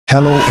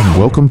Hello and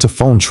welcome to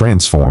Phone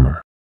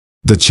Transformer,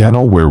 the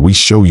channel where we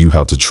show you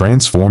how to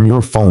transform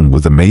your phone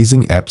with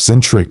amazing apps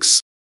and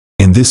tricks.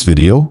 In this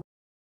video,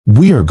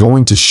 we are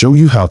going to show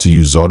you how to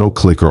use Auto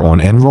Clicker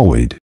on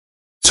Android.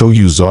 To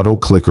use Auto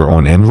Clicker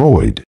on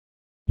Android,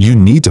 you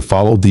need to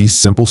follow these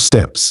simple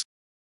steps.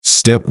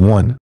 Step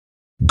 1.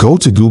 Go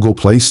to Google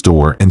Play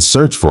Store and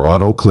search for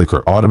Auto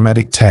Clicker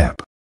Automatic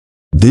Tap.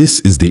 This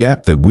is the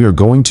app that we are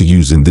going to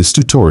use in this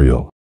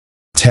tutorial.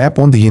 Tap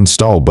on the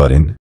Install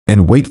button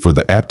and wait for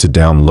the app to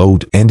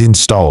download and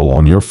install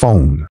on your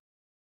phone.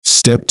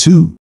 Step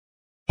 2.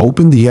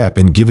 Open the app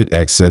and give it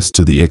access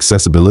to the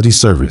accessibility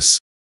service.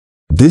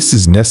 This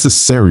is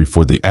necessary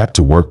for the app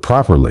to work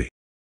properly.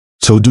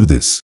 To do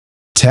this,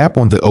 tap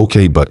on the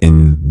OK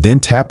button, then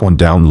tap on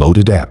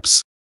Downloaded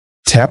Apps.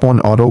 Tap on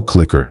Auto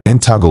Clicker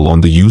and toggle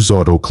on the Use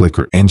Auto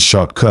Clicker and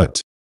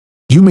Shortcut.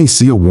 You may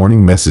see a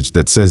warning message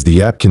that says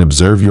the app can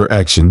observe your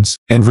actions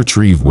and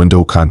retrieve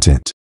window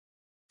content.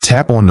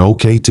 Tap on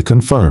OK to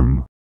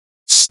confirm.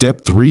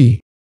 Step 3.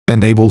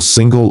 Enable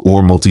single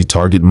or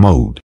multi-target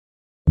mode.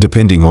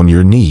 Depending on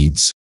your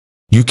needs,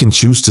 you can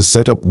choose to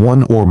set up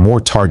one or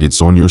more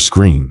targets on your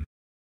screen.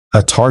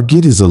 A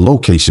target is a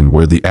location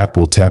where the app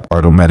will tap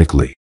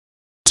automatically.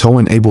 To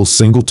enable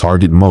single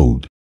target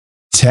mode,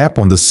 tap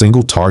on the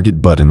single target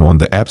button on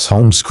the app's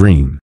home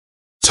screen.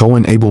 To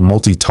enable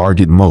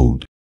multi-target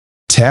mode,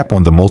 tap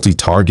on the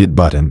multi-target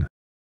button.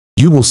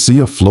 You will see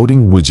a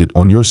floating widget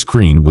on your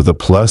screen with a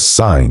plus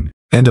sign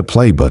and a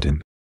play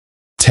button.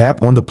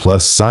 Tap on the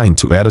plus sign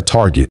to add a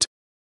target.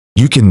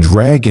 You can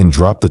drag and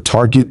drop the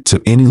target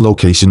to any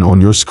location on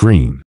your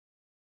screen.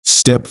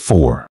 Step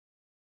 4.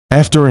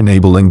 After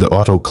enabling the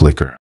auto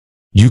clicker,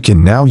 you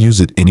can now use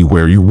it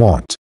anywhere you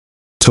want.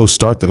 To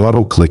start the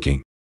auto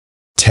clicking,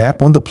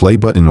 tap on the play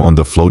button on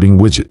the floating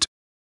widget.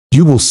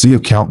 You will see a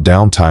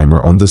countdown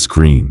timer on the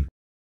screen,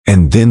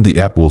 and then the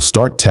app will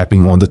start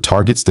tapping on the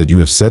targets that you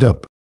have set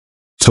up.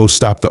 To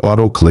stop the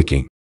auto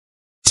clicking,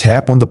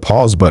 tap on the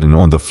pause button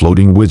on the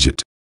floating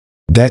widget.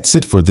 That's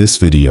it for this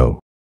video.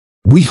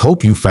 We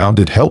hope you found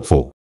it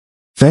helpful.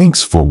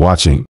 Thanks for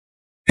watching,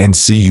 and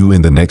see you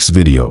in the next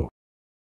video.